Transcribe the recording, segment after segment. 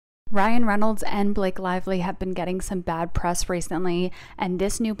Ryan Reynolds and Blake Lively have been getting some bad press recently, and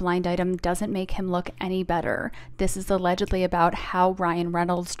this new blind item doesn't make him look any better. This is allegedly about how Ryan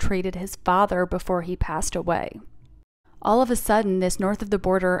Reynolds treated his father before he passed away. All of a sudden, this north of the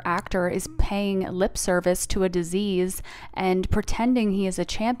border actor is paying lip service to a disease and pretending he is a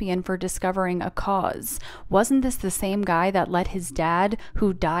champion for discovering a cause. Wasn't this the same guy that let his dad,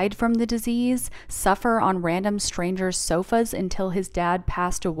 who died from the disease, suffer on random strangers' sofas until his dad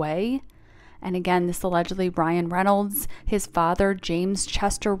passed away? And again, this allegedly Ryan Reynolds, his father, James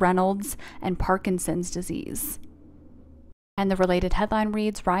Chester Reynolds, and Parkinson's disease. And the related headline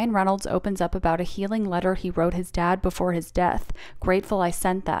reads, Ryan Reynolds opens up about a healing letter he wrote his dad before his death. Grateful I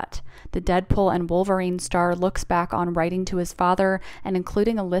sent that. The Deadpool and Wolverine star looks back on writing to his father and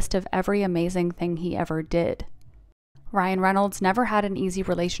including a list of every amazing thing he ever did. Ryan Reynolds never had an easy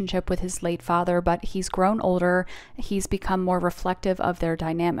relationship with his late father, but he's grown older. He's become more reflective of their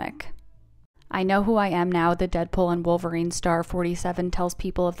dynamic. I know who I am now, the Deadpool and Wolverine star 47 tells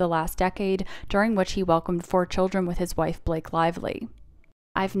People of the last decade, during which he welcomed 4 children with his wife Blake Lively.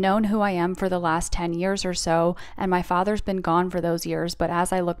 I've known who I am for the last 10 years or so, and my father's been gone for those years, but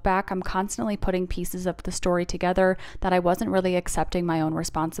as I look back, I'm constantly putting pieces of the story together that I wasn't really accepting my own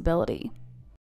responsibility.